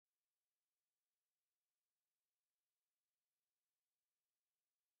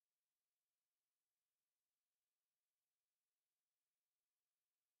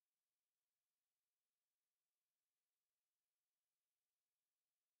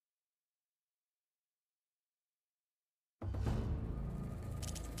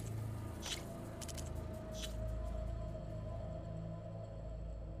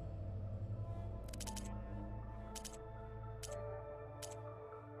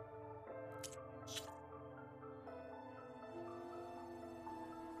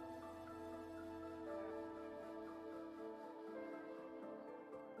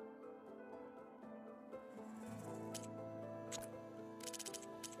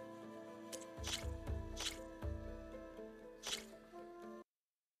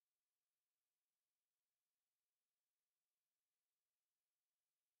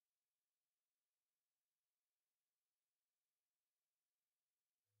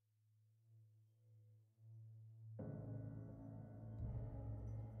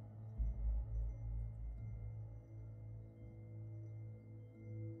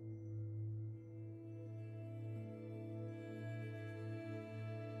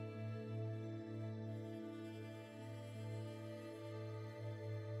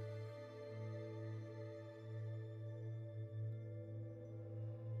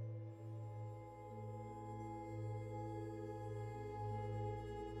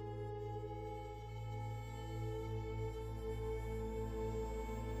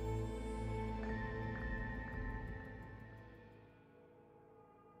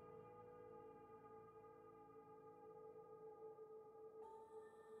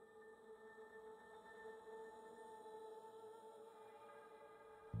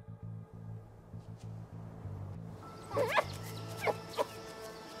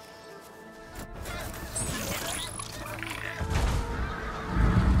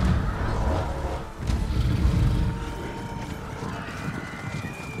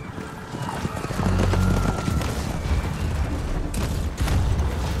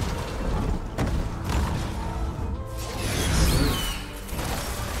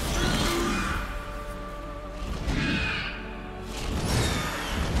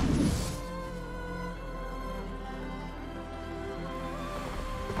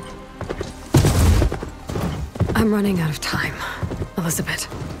I'm running out of time, Elizabeth.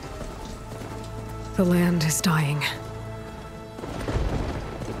 The land is dying.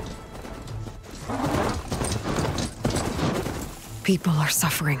 People are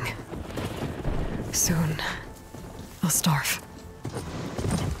suffering. Soon, they'll starve.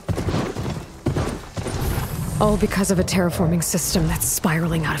 All because of a terraforming system that's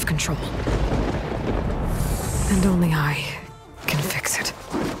spiraling out of control. And only I can fix it.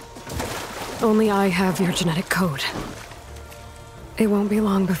 Only I have your genetic code. It won't be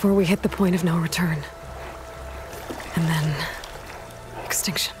long before we hit the point of no return. And then...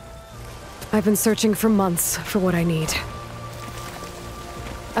 extinction. I've been searching for months for what I need.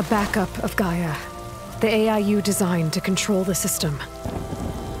 A backup of Gaia. The AI you designed to control the system.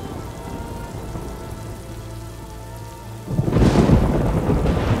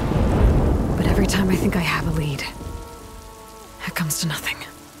 But every time I think I have a lead, it comes to nothing.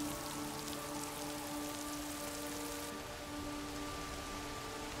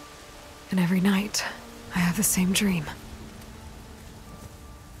 And every night, I have the same dream.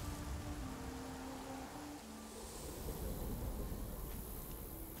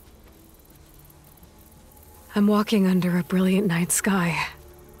 I'm walking under a brilliant night sky,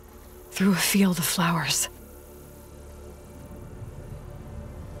 through a field of flowers.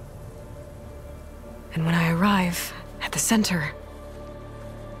 And when I arrive at the center,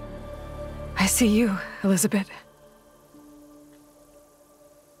 I see you, Elizabeth.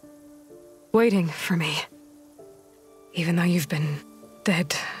 Waiting for me. Even though you've been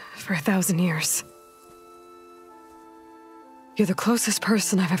dead for 1,000 years. You're the closest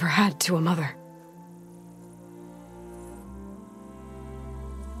person I've ever had to a mother.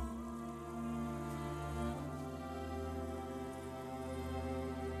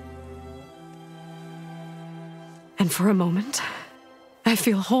 And for a moment, I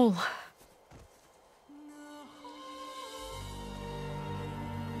feel whole.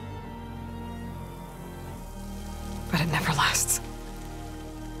 But it never lasts.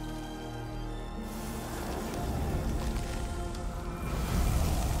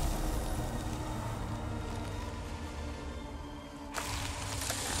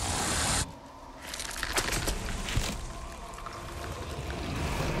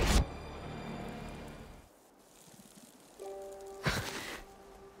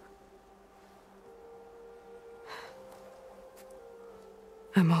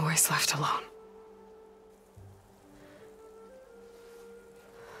 I'm always left alone.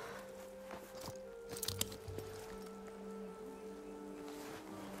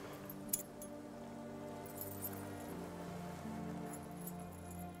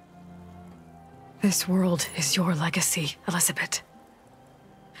 This world is your legacy, Elizabeth.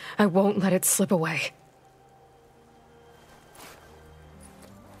 I won't let it slip away.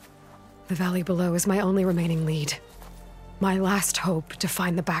 The valley below is my only remaining lead. My last hope to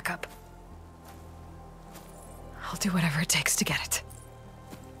find the backup. I'll do whatever it takes to get it.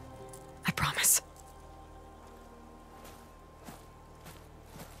 I promise.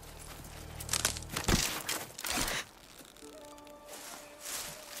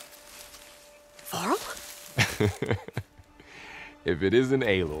 If it isn't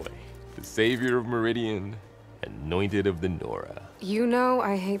Aloy, the savior of Meridian, anointed of the Nora. You know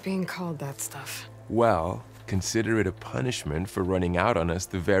I hate being called that stuff. Well, consider it a punishment for running out on us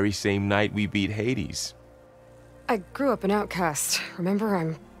the very same night we beat Hades. I grew up an outcast. Remember,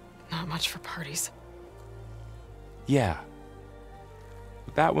 I'm not much for parties. Yeah.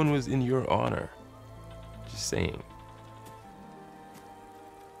 But that one was in your honor. Just saying.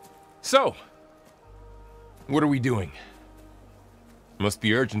 So, what are we doing? Must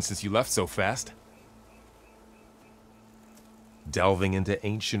be urgent since you left so fast. Delving into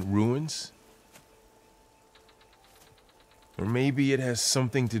ancient ruins? Or maybe it has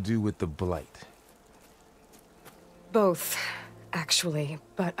something to do with the Blight. Both, actually,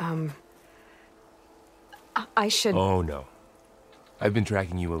 but, I should... Oh, no. I've been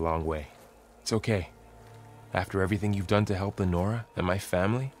tracking you a long way. It's okay. After everything you've done to help the Nora and my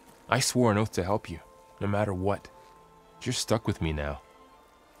family, I swore an oath to help you, no matter what. You're stuck with me now.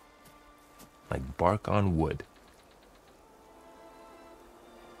 Like bark on wood.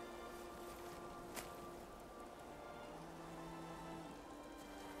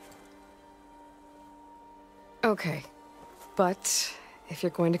 Okay. But if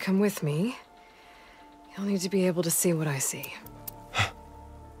you're going to come with me, you'll need to be able to see what I see.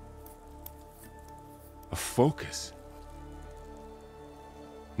 A focus?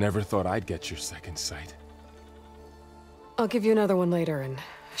 Never thought I'd get your second sight. I'll give you another one later and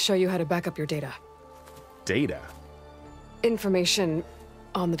show you how to back up your data. Data? Information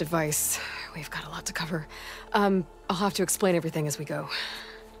on the device. We've got a lot to cover. I'll have to explain everything as we go.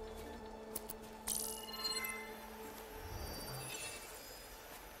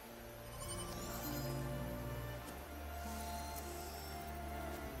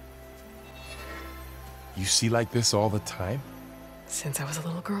 You see like this all the time? Since I was a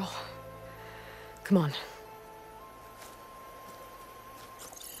little girl. Come on.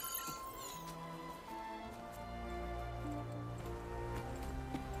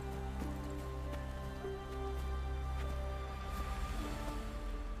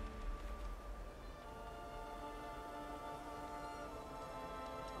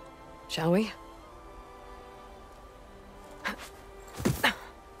 Shall we?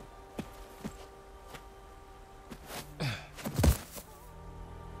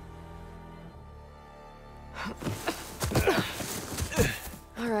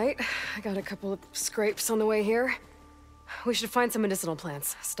 All right, I got a couple of scrapes on the way here. We should find some medicinal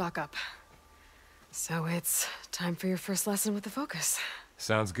plants, stock up. So it's time for your first lesson with the focus.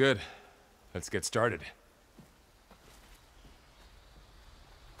 Sounds good. Let's get started.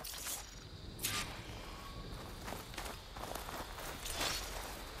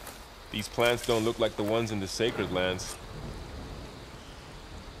 These plants don't look like the ones in the Sacred Lands.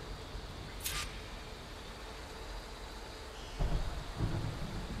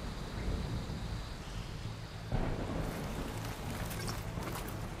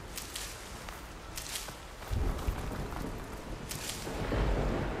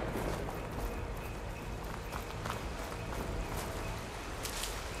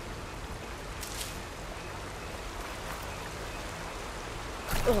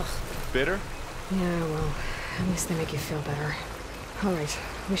 Ugh. Bitter? Yeah, well, at least they make you feel better. All right,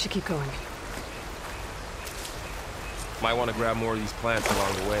 we should keep going. Might want to grab more of these plants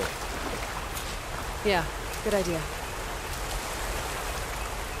along the way. Yeah, good idea.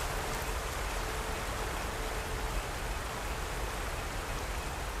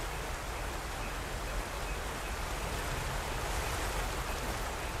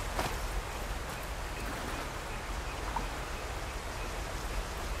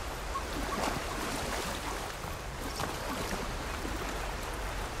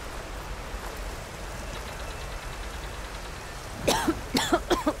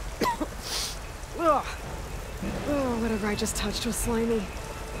 Ugh. Oh, whatever I just touched was slimy.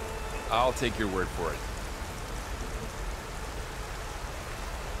 I'll take your word for it.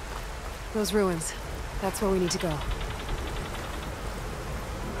 Those ruins. That's where we need to go.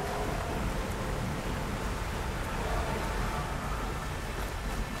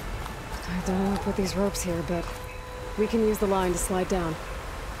 I don't know who put these ropes here, but we can use the line to slide down.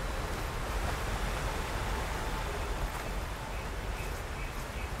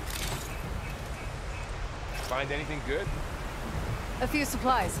 Find anything good? A few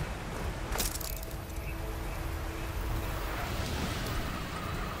supplies.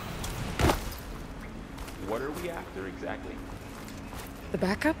 What are we after exactly? The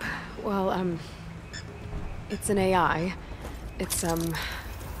backup? Well, it's an AI. It's hard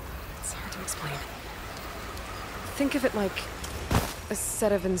to explain. Think of it like a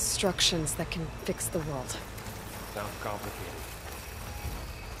set of instructions that can fix the world. Sounds complicated.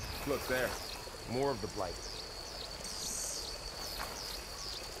 Look there. More of the blight.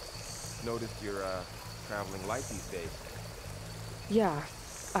 Noticed you're, traveling light these days. Yeah,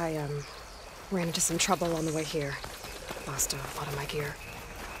 I, ran into some trouble on the way here. Lost a lot of my gear.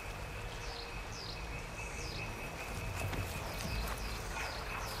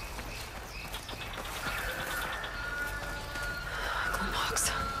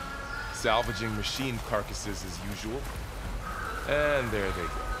 Glomox. Salvaging machine carcasses as usual. And there they go.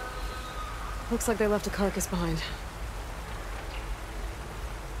 Looks like they left a carcass behind.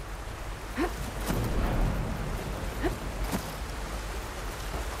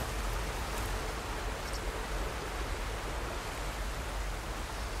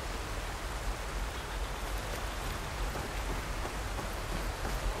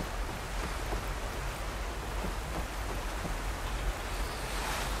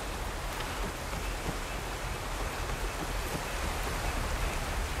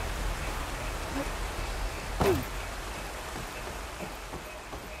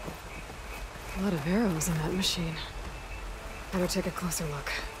 A lot of arrows in that machine. Better take a closer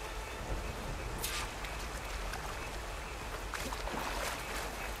look.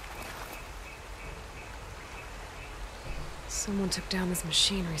 Someone took down this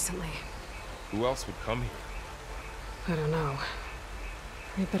machine recently. Who else would come here? I don't know.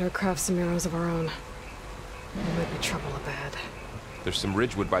 We better craft some arrows of our own. There might be trouble ahead. There's some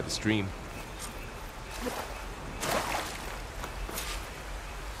ridgewood by the stream.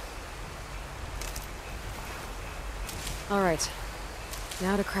 All right.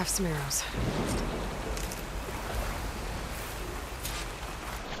 Now to craft some arrows.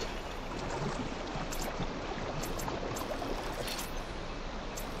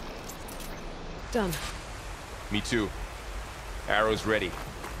 Done. Me too. Arrows ready.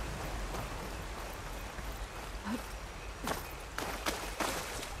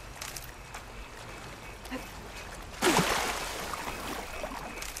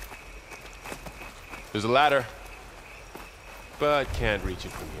 There's a ladder, but can't reach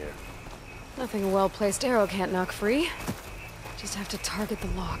it from here. Nothing a well-placed arrow can't knock free. Just have to target the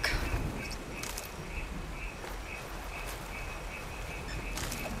lock.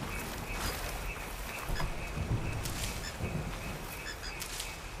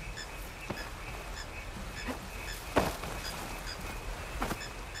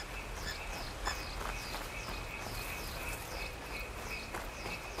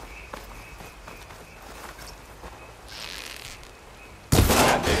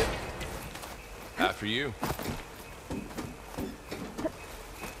 After you.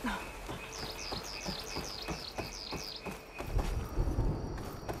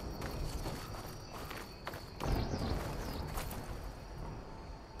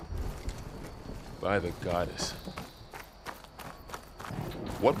 By the goddess.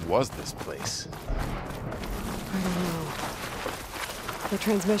 What was this place? I don't know. The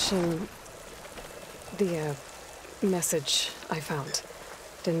transmission... The, message I found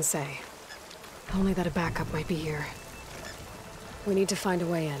didn't say. Only that a backup might be here. We need to find a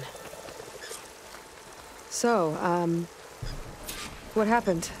way in. So, what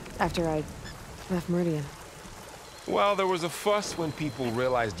happened after I left Meridian? Well, there was a fuss when people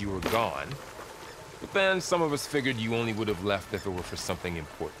realized you were gone. But then some of us figured you only would have left if it were for something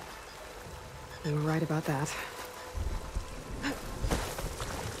important. You were right about that.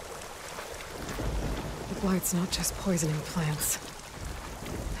 The blight's not just poisoning plants.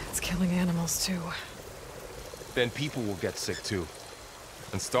 It's killing animals, too. Then people will get sick, too.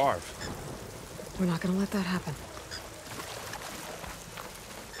 And starve. We're not gonna let that happen.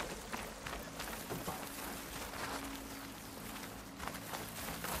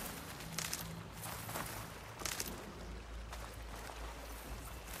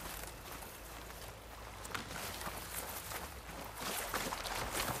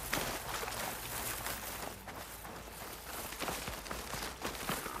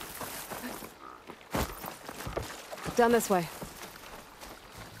 Down this way.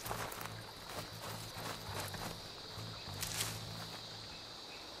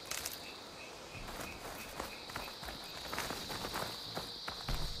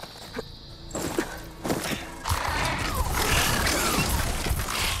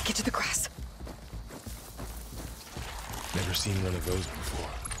 Get to the grass. Never seen one of those before.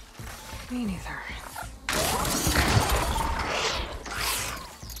 Me neither.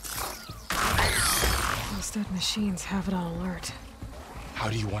 Those dead machines have it on alert. How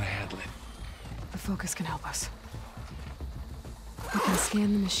do you want to handle it? The focus can help us. We can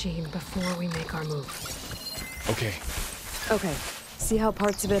scan the machine before we make our move. Okay. Okay. See how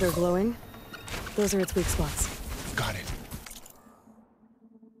parts of it are glowing? Those are its weak spots. Got it.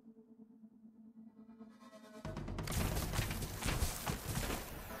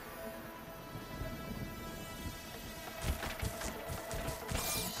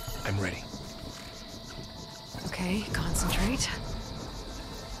 I'm ready. Okay, concentrate.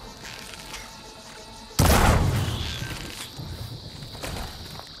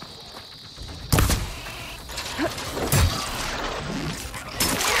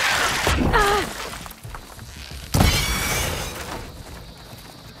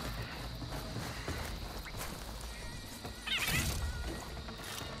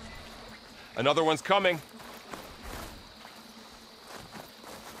 Another one's coming.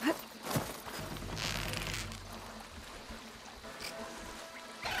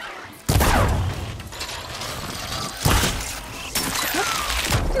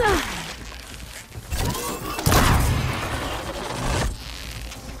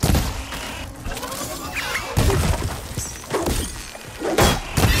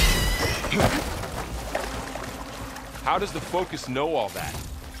 How does the focus know all that?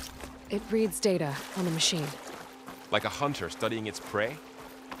 It reads data on the machine. Like a hunter studying its prey?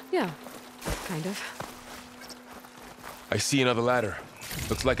 Yeah, kind of. I see another ladder.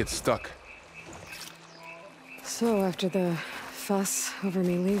 Looks like it's stuck. So after the fuss over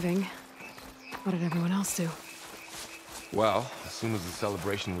me leaving. What did everyone else do? Well, as soon as the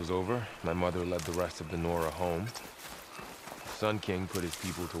celebration was over, my mother led the rest of the Nora home. The Sun King put his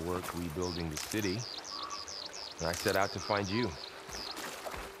people to work rebuilding the city, and I set out to find you.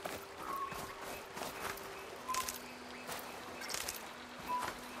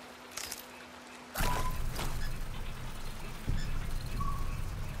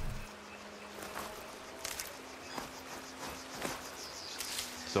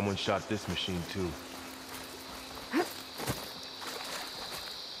 Someone shot this machine too.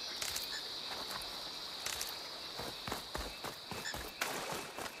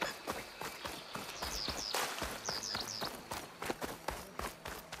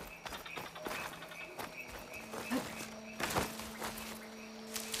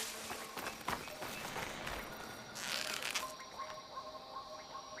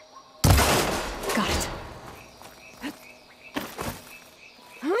 Got it.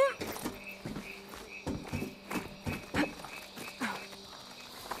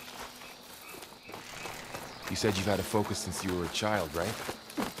 You said you've had a focus since you were a child, right?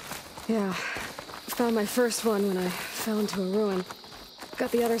 Yeah. Found my first one when I fell into a ruin.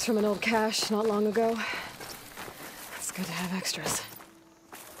 Got the others from an old cache not long ago. It's good to have extras.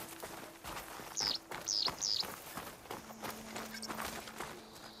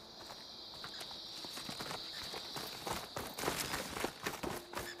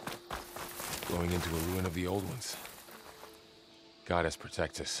 Going into a ruin of the old ones. Goddess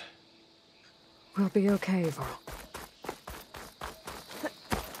protect us. We'll be okay, Varl.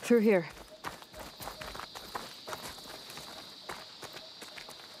 Through here.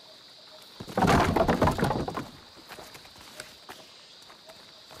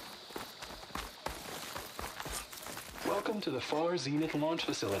 Welcome to the Far Zenith launch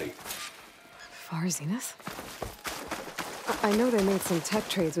facility. Far Zenith? I know they made some tech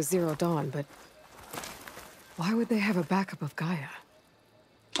trades with Zero Dawn, but why would they have a backup of Gaia?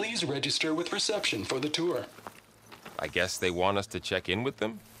 Please register with reception for the tour. I guess they want us to check in with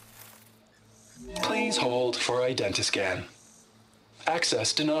them? Please hold for identiscan.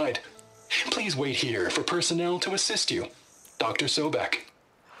 Access denied. Please wait here for personnel to assist you. Dr. Sobek.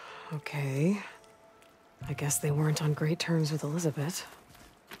 Okay. I guess they weren't on great terms with Elizabeth.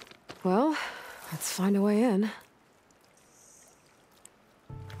 Well, let's find a way in.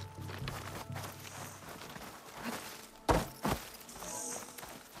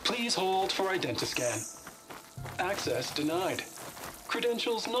 Please hold for identiscan. Access denied.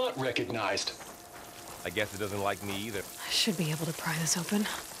 Credentials not recognized. I guess it doesn't like me either. I should be able to pry this open.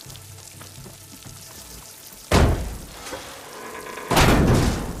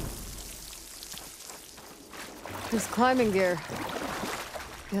 There's climbing gear.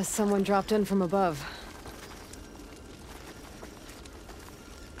 Guess someone dropped in from above.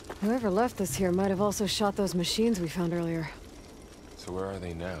 Whoever left this here might have also shot those machines we found earlier. So where are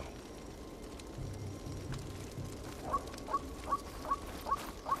they now?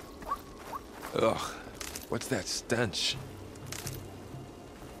 Ugh, what's that stench?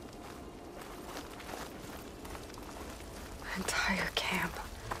 Entire camp.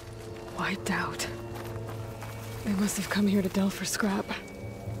 Wiped out. They must have come here to delve for scrap.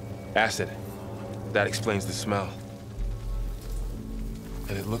 Acid. That explains the smell.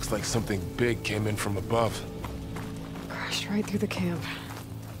 And it looks like something big came in from above. Crashed right through the camp.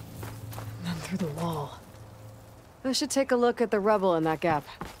 And then through the wall. I should take a look at the rubble in that gap.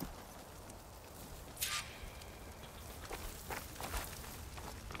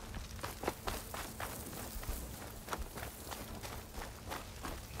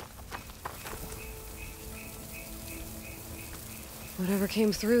 Whatever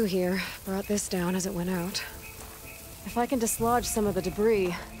came through here brought this down as it went out. If I can dislodge some of the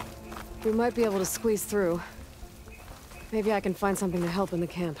debris, we might be able to squeeze through. Maybe I can find something to help in the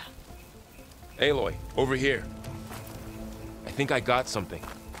camp. Aloy, over here. I think I got something.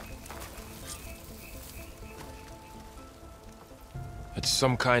 It's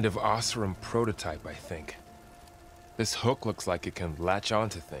some kind of Osram prototype, I think. This hook looks like it can latch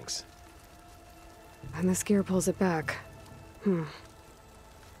onto things. And this gear pulls it back.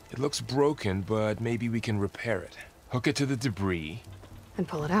 It looks broken, but maybe we can repair it. Hook it to the debris. And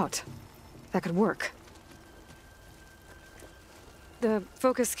pull it out. That could work. The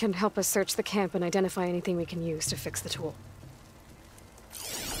focus can help us search the camp and identify anything we can use to fix the tool.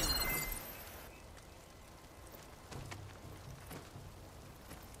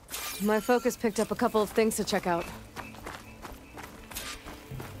 My focus picked up a couple of things to check out.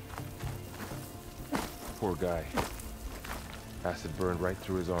 Poor guy. Acid burned right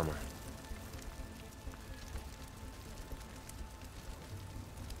through his armor.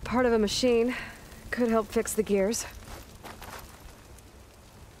 part of a machine. Could help fix the gears.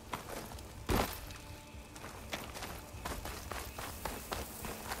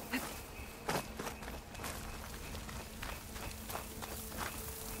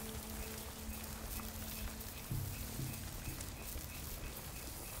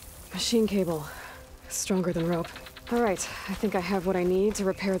 Machine cable. Stronger than rope. All right, I think I have what I need to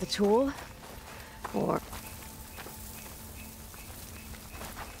repair the tool. Or...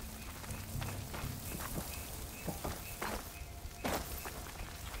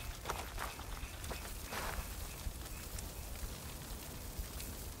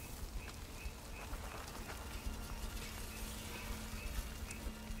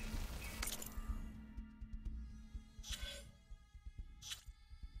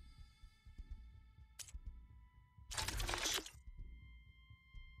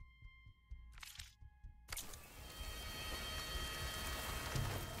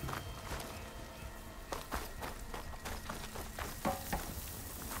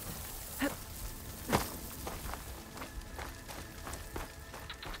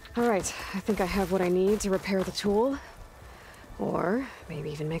 All right, I think I have what I need to repair the tool. Or maybe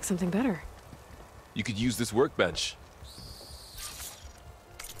even make something better. You could use this workbench.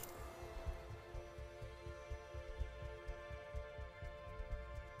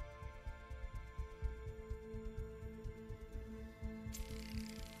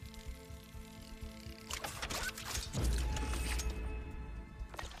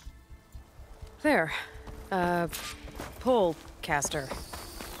 There. Pole caster.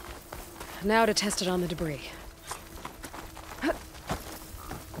 Now to test it on the debris. Not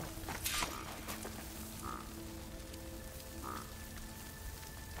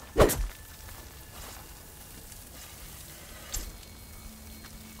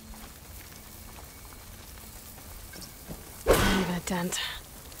even a dent.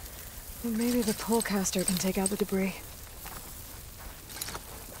 Well, maybe the pole caster can take out the debris.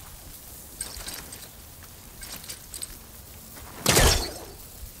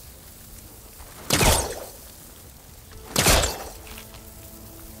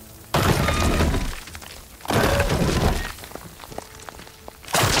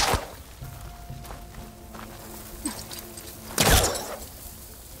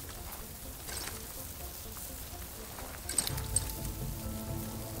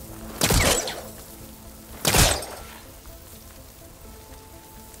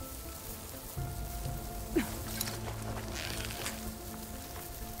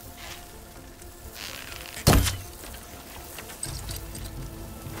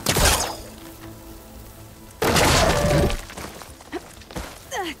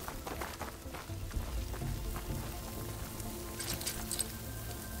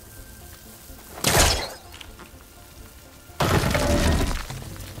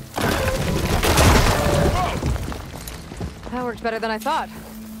 That worked better than I thought.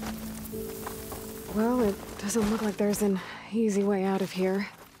 Well, it doesn't look like there's an easy way out of here.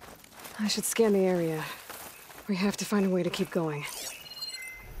 I should scan the area. We have to find a way to keep going.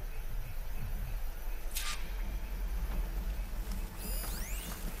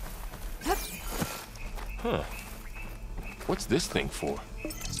 Huh. What's this thing for?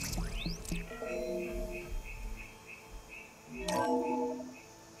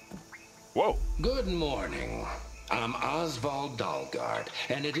 Whoa. Good morning. I'm Oswald Dalgard,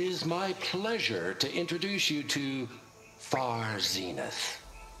 and it is my pleasure to introduce you to Far Zenith.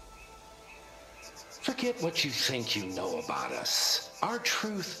 Forget what you think you know about us. Our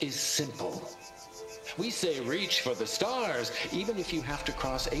truth is simple. We say reach for the stars, even if you have to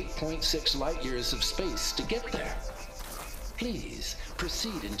cross 8.6 light years of space to get there. Please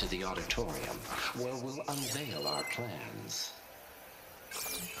proceed into the auditorium, where we'll unveil our plans.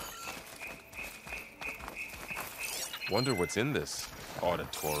 Wonder what's in this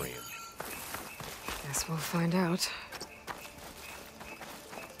auditorium. Guess we'll find out.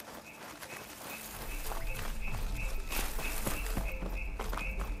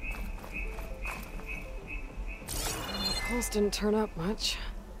 The pulse didn't turn up much.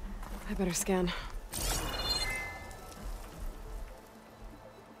 I better scan.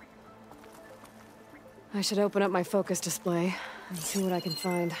 I should open up my focus display and see what I can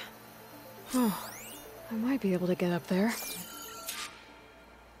find. Oh, I might be able to get up there.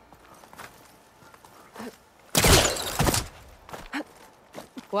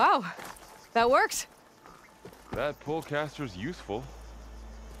 Wow, that worked. That pole caster's useful.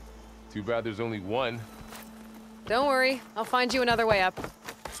 Too bad there's only one. Don't worry, I'll find you another way up.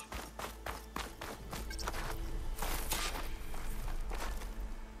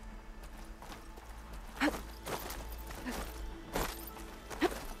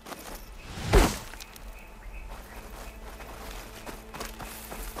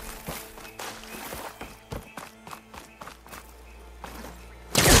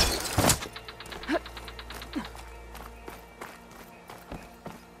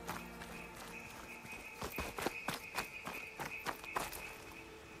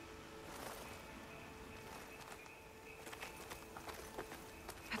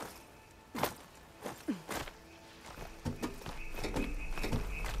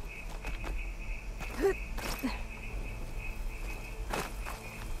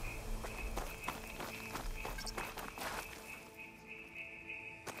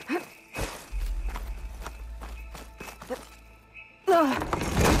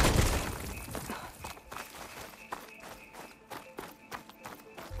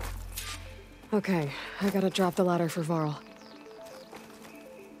 Okay, I gotta drop the ladder for Varl.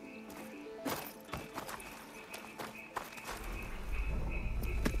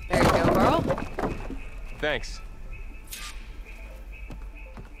 There you go, Varl. Thanks.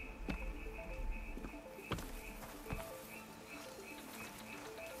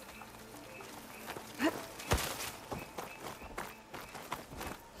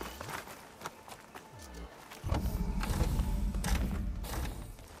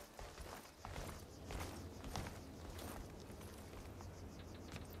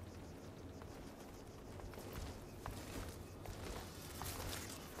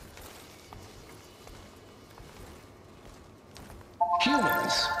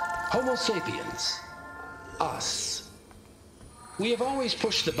 Humans, Homo sapiens, us. We have always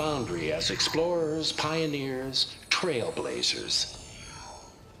pushed the boundary as explorers, pioneers, trailblazers.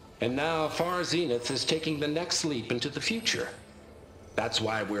 And now Far Zenith is taking the next leap into the future. That's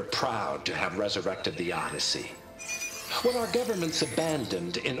why we're proud to have resurrected the Odyssey. What our governments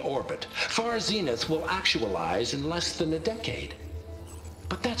abandoned in orbit, Far Zenith will actualize in less than a decade.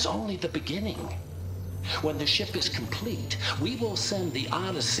 But that's only the beginning. When the ship is complete, we will send the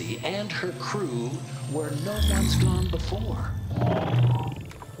Odyssey and her crew where no one's gone before.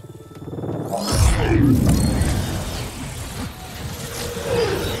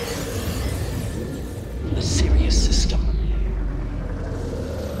 The Sirius system.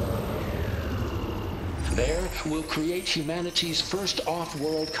 There, we'll create humanity's first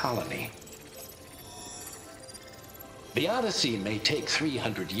off-world colony. The Odyssey may take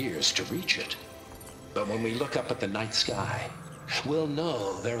 300 years to reach it. But when we look up at the night sky, we'll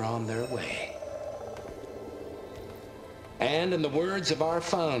know they're on their way. And in the words of our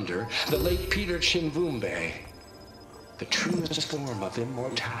founder, the late Peter Chinvumbe, the truest form of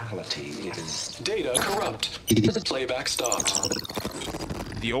immortality is... Data corrupt. Playback stopped.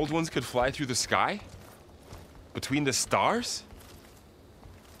 The old ones could fly through the sky? Between the stars?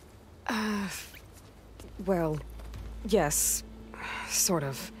 Well, yes. Sort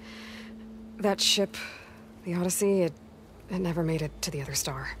of. That ship, the Odyssey, it never made it to the other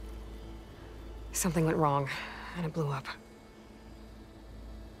star. Something went wrong, and it blew up.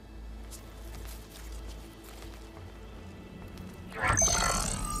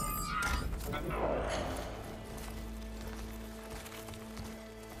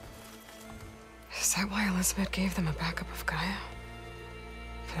 Is that why Elizabeth gave them a backup of Gaia?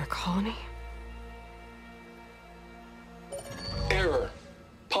 For their colony? Error.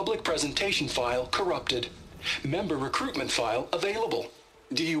 Public presentation file corrupted. Member recruitment file available.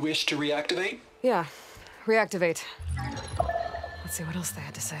 Do you wish to reactivate? Yeah, reactivate. Let's see what else they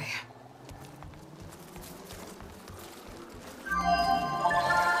had to say.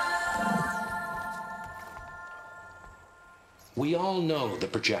 We all know the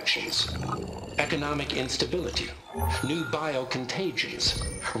projections. Economic instability, new biocontagions,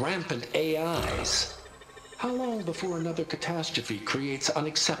 rampant AIs. How long before another catastrophe creates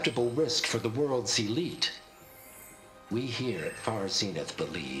unacceptable risk for the world's elite? We here at Far Zenith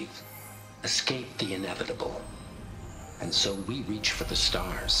believe, escape the inevitable. And so we reach for the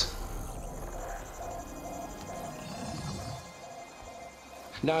stars.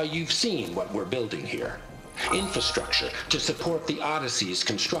 Now you've seen what we're building here. Infrastructure to support the Odyssey's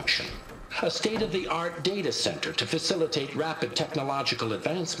construction. A state-of-the-art data center to facilitate rapid technological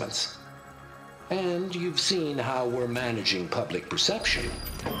advancements. And you've seen how we're managing public perception.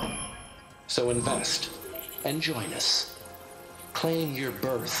 So invest and join us. Claim your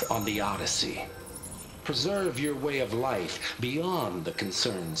berth on the Odyssey. Preserve your way of life beyond the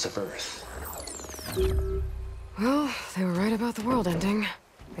concerns of Earth. Well, they were right about the world ending.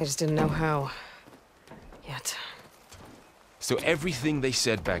 They just didn't know how. Yet. So everything they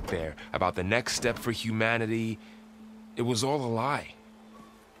said back there about the next step for humanity, it was all a lie.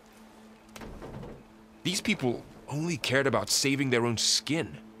 These people only cared about saving their own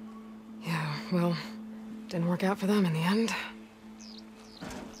skin. Yeah, well, didn't work out for them in the end.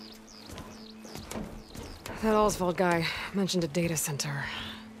 That Oswald guy mentioned a data center.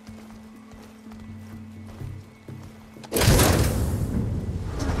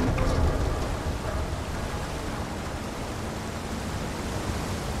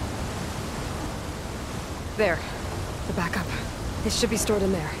 There. The backup. It should be stored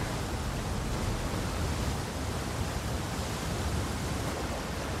in there.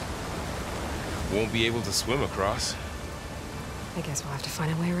 Won't be able to swim across. I guess we'll have to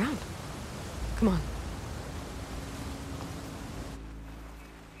find a way around. Come on.